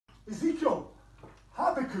Ezekiel,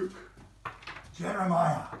 Habakkuk,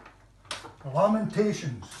 Jeremiah,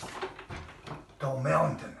 Lamentations,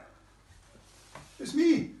 Dalmellington. It's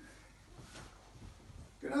me.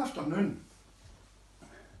 Good afternoon.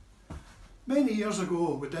 Many years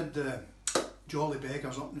ago we did the Jolly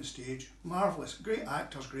Beggars up on the stage. Marvellous, great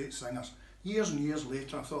actors, great singers. Years and years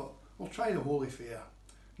later I thought, we'll try the Holy Fair.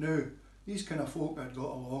 Now, these kind of folk I'd got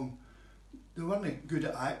along, they weren't good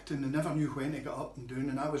at acting, they never knew when to get up and down,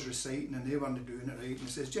 and I was reciting and they weren't doing it right, and he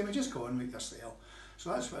says, Jimmy, just go on with yourself.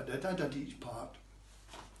 So that's what I did each part.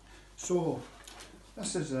 So,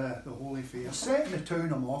 this is the Holy Fair, set in the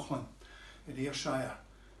town of Mauchline in Ayrshire.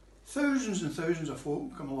 Thousands and thousands of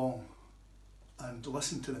folk come along and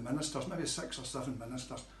listen to the ministers, maybe 6 or 7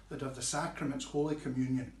 ministers that have the sacraments, Holy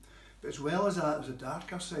Communion. But as well as that, there was a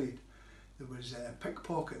darker side. There was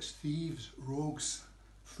pickpockets, thieves, rogues,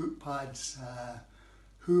 footpads,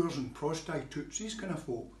 whores and prostitutes, these kind of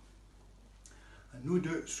folk. And no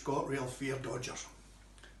doubt ScotRail fare dodgers,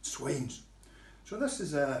 swines. So this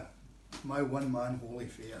is my one-man Holy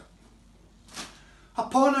Fair.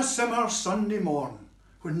 Upon a summer Sunday morn,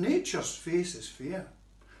 when nature's face is fair,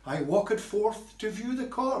 I walked forth to view the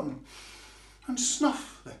corn and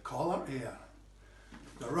snuff the collar air.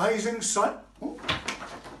 The rising sun,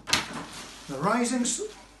 the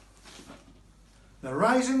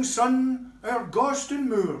rising sun o'er Goston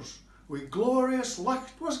moors with glorious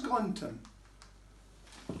licht was glinting.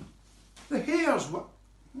 The hares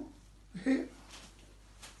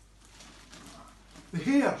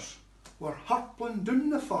were hirpling down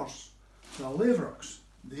the furze, the lavrocks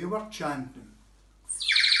they were chanting.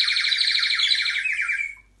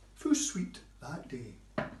 Fu sweet that day.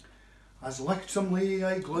 As lightsomely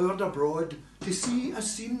I glowered abroad to see a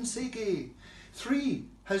scene sae gay. 3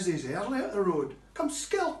 hussies early at the road come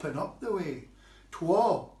skelping up the way.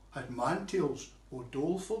 2 had mantails o'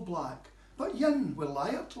 doleful black, but yin wi'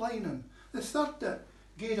 liart lining. The 3rd that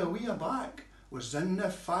gaed a wee aback was in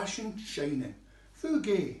the fashion shining. Fu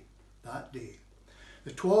gay that day.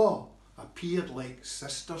 The 2 appeared like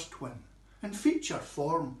sisters twin, in feature,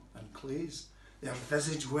 form and clays. Their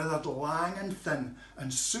visage withered lang and thin,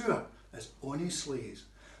 and sour as ony slays.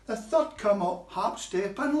 The 3rd come up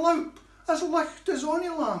hap-step and loup, as licht as ony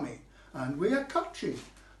lammy, and wi' a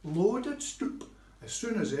kerchief loaded stoop, as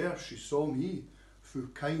soon as e'er she saw me, fu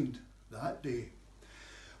kind that day.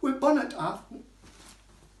 Wi' bonnet aff,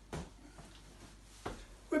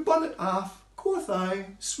 quoth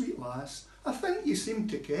I, sweet lass, I think ye seem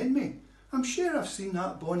to ken me. I'm sure I've seen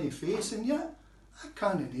that bonny face, and yet I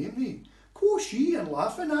canna name thee. Quoth she, and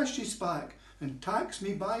laughing as she spak, and taxed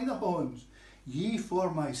me by the horns. Ye for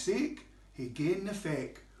my sake hae gain the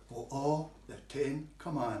feck o' all the 10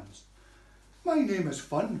 commands. My name is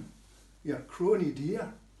Fun, your crony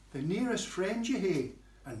dear, the nearest friend ye hae,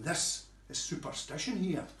 and this is superstition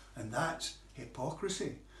here, and that's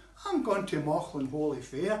hypocrisy. I'm gone to Mauchline Holy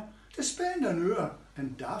Fair to spend an hour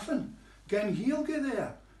in Daffin. Gin he'll go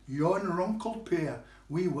there, yon runkled pair,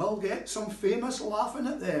 we will get some famous laughing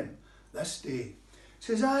at them this day.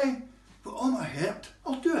 Says I, with all my heart,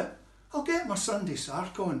 I'll do it. I'll get my Sunday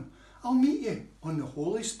sark on. I'll meet ye on the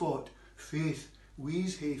holy spot. Faith,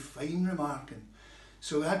 we's hae fine remarking.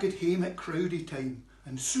 So I got hame at crowdy time,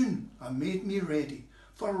 and soon I made me ready,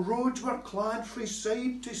 for roads were clad frae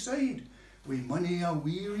side to side, wi' mony a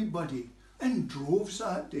weary body, in droves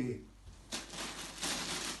that day.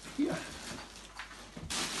 Here.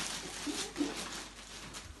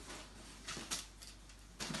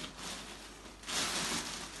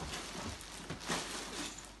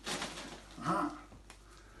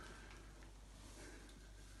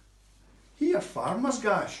 Here, farmer's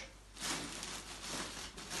gash.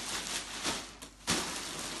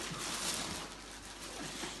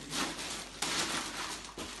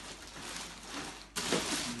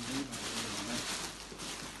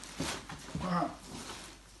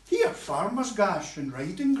 Here, farmer's gash and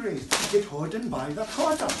riding grey, get hodden by the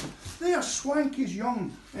cotter. There, swankies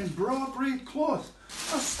young in broad braid cloth,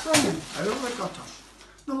 are springing out of the gutters.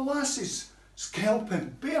 The lasses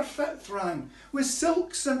skelping, barefoot thrang, with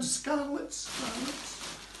silks and scarlets.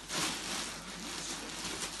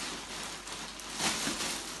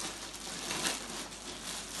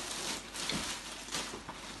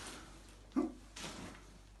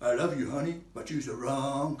 I love you, honey, but you's the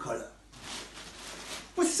wrong colour.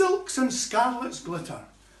 With silks and scarlets glitter,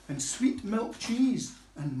 and sweet milk cheese,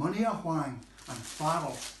 and mony a whang, and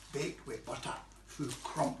farrel baked with butter, fu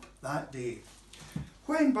crump that day.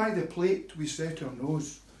 When by the plate we set our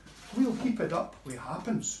nose, we'll heap it up wi'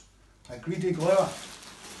 happence, a greedy glower.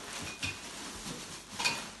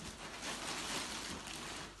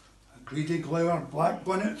 A greedy glower black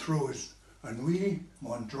bonnet throws, and we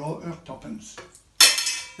maun draw our tuppence.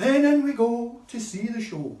 Then in we go to see the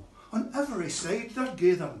show. On every side they're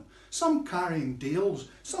gathering, some carrying dales,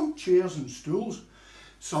 some chairs and stools.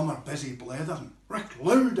 Some are busy blethering, rick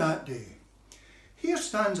loud that day. Here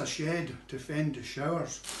stands a shed to fend the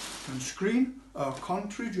showers, and screen our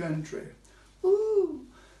country gentry. Ooh,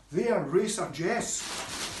 there Racer Jess.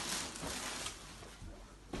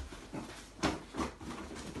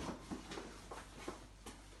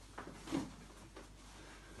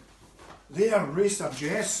 There Racer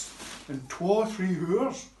Jess and 2 or 3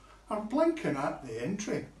 hours are blinking at the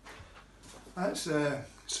entry. That's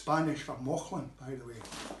Spanish for Mochlin, by the way.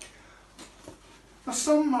 Now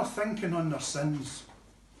some are thinking on their sins,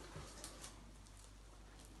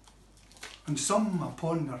 and some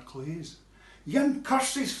upon their clays. Yin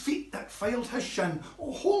curse his feet that filed his shin,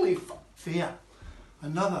 oh holy fair.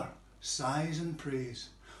 Another sighs and prays.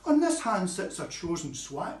 On this hand sits a chosen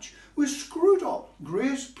swatch, with screwed up,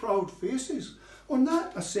 grace proud faces. On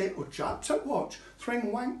that a set o' chaps at watch,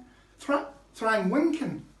 thrang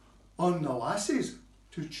winking on the lasses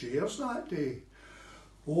to cheers that day.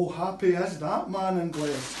 Oh, happy is that man and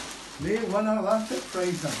blessed, nae one of that it fried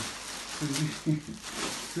him,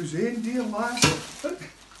 whose ain dear lass that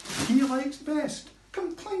he likes best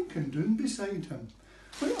come clinking down beside him,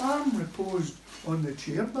 with arm reposed on the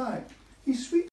chair back, he sweet